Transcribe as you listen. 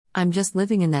I'm just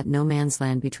living in that no man's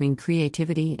land between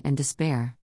creativity and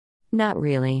despair. Not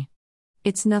really.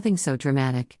 It's nothing so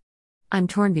dramatic. I'm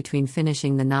torn between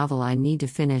finishing the novel I need to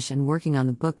finish and working on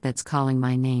the book that's calling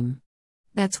my name.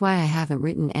 That's why I haven't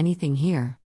written anything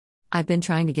here. I've been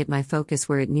trying to get my focus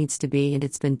where it needs to be, and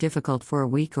it's been difficult for a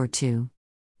week or two.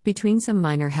 Between some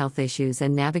minor health issues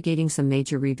and navigating some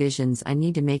major revisions I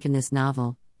need to make in this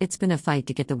novel, it's been a fight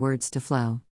to get the words to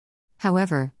flow.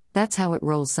 However, that's how it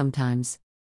rolls sometimes.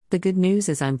 The good news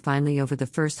is I'm finally over the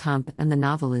first hump and the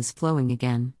novel is flowing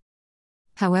again.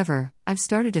 However, I've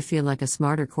started to feel like a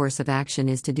smarter course of action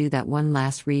is to do that one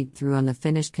last read through on the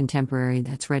finished contemporary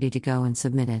that's ready to go and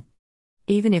submit it.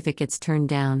 Even if it gets turned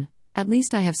down, at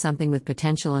least I have something with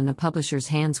potential in the publisher's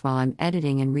hands while I'm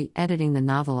editing and re-editing the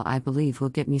novel I believe will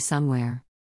get me somewhere.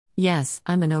 Yes,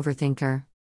 I'm an overthinker.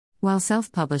 While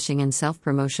self-publishing and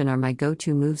self-promotion are my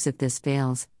go-to moves if this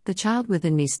fails, the child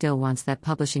within me still wants that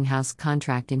publishing house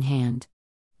contract in hand.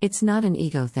 It's not an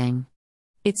ego thing.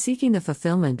 It's seeking the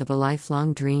fulfillment of a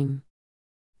lifelong dream.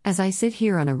 As I sit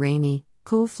here on a rainy,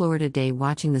 cool Florida day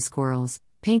watching the squirrels,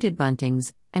 painted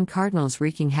buntings, and cardinals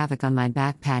wreaking havoc on my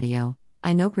back patio,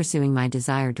 I know pursuing my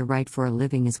desire to write for a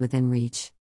living is within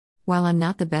reach. While I'm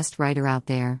not the best writer out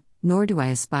there, nor do I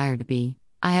aspire to be,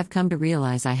 I have come to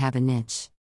realize I have a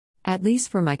niche. At least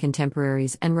for my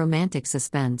contemporaries and romantic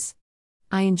suspense.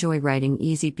 I enjoy writing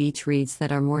easy beach reads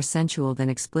that are more sensual than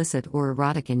explicit or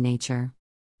erotic in nature.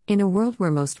 In a world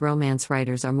where most romance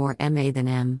writers are more MA than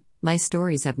M, my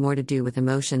stories have more to do with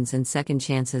emotions and second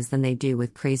chances than they do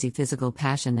with crazy physical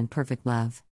passion and perfect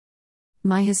love.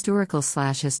 My historical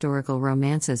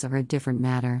romances are a different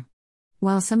matter.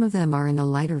 While some of them are in a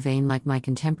lighter vein like my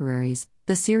contemporaries,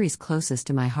 the series closest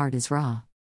to my heart is Raw.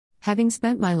 Having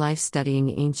spent my life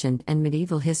studying ancient and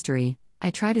medieval history,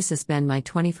 I try to suspend my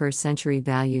 21st century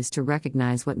values to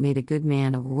recognize what made a good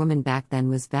man or woman back then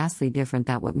was vastly different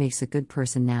than what makes a good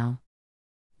person now.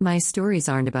 My stories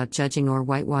aren't about judging or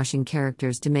whitewashing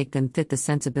characters to make them fit the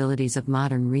sensibilities of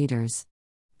modern readers.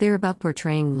 They're about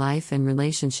portraying life and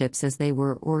relationships as they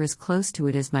were or as close to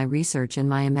it as my research and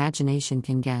my imagination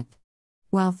can get.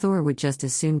 While Thor would just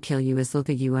as soon kill you as look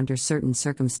at you under certain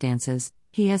circumstances,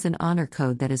 he has an honor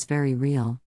code that is very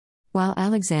real. While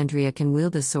Alexandria can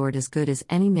wield a sword as good as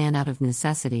any man out of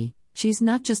necessity, she's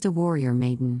not just a warrior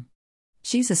maiden.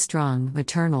 She's a strong,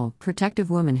 maternal, protective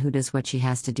woman who does what she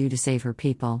has to do to save her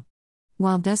people.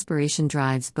 While desperation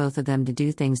drives both of them to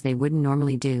do things they wouldn't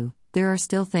normally do, there are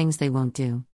still things they won't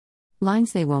do.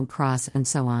 Lines they won't cross, and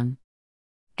so on.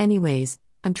 Anyways,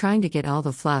 I'm trying to get all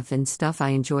the fluff and stuff I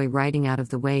enjoy writing out of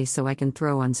the way so I can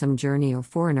throw on some Journey or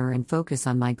Foreigner and focus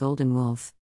on my Golden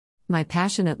Wolf. My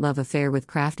passionate love affair with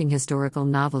crafting historical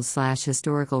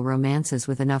novels/historical romances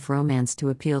with enough romance to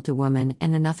appeal to women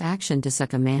and enough action to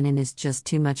suck a man in is just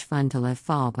too much fun to let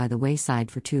fall by the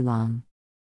wayside for too long.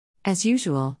 As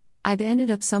usual, I've ended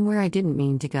up somewhere I didn't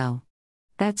mean to go.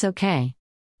 That's okay.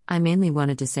 I mainly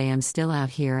wanted to say I'm still out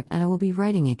here and I will be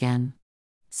writing again.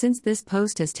 Since this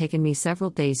post has taken me several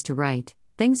days to write,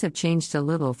 things have changed a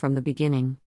little from the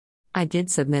beginning. I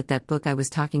did submit that book I was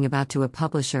talking about to a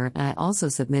publisher, and I also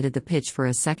submitted the pitch for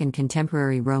a second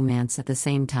contemporary romance at the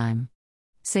same time.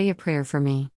 Say a prayer for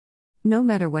me. No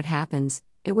matter what happens,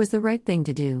 it was the right thing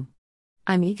to do.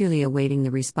 I'm eagerly awaiting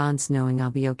the response, knowing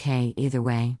I'll be okay either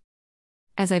way.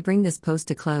 As I bring this post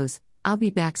to close, I'll be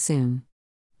back soon.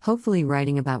 Hopefully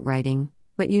writing about writing,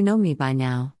 but you know me by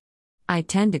now. I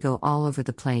tend to go all over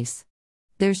the place.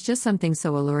 There's just something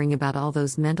so alluring about all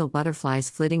those mental butterflies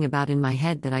flitting about in my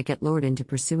head that I get lured into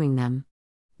pursuing them.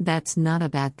 That's not a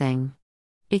bad thing.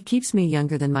 It keeps me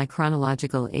younger than my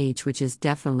chronological age, which is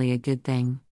definitely a good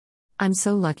thing. I'm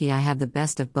so lucky I have the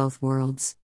best of both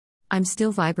worlds. I'm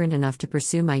still vibrant enough to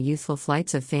pursue my youthful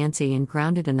flights of fancy and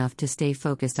grounded enough to stay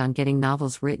focused on getting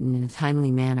novels written in a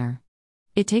timely manner.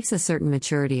 It takes a certain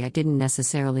maturity I didn't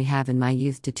necessarily have in my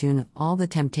youth to tune all the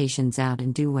temptations out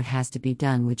and do what has to be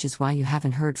done, which is why you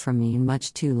haven't heard from me in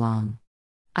much too long.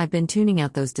 I've been tuning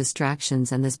out those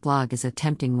distractions, and this blog is a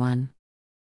tempting one.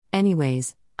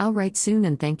 Anyways, I'll write soon,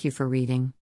 and thank you for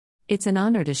reading. It's an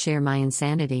honor to share my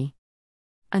insanity.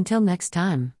 Until next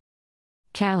time.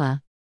 Kala.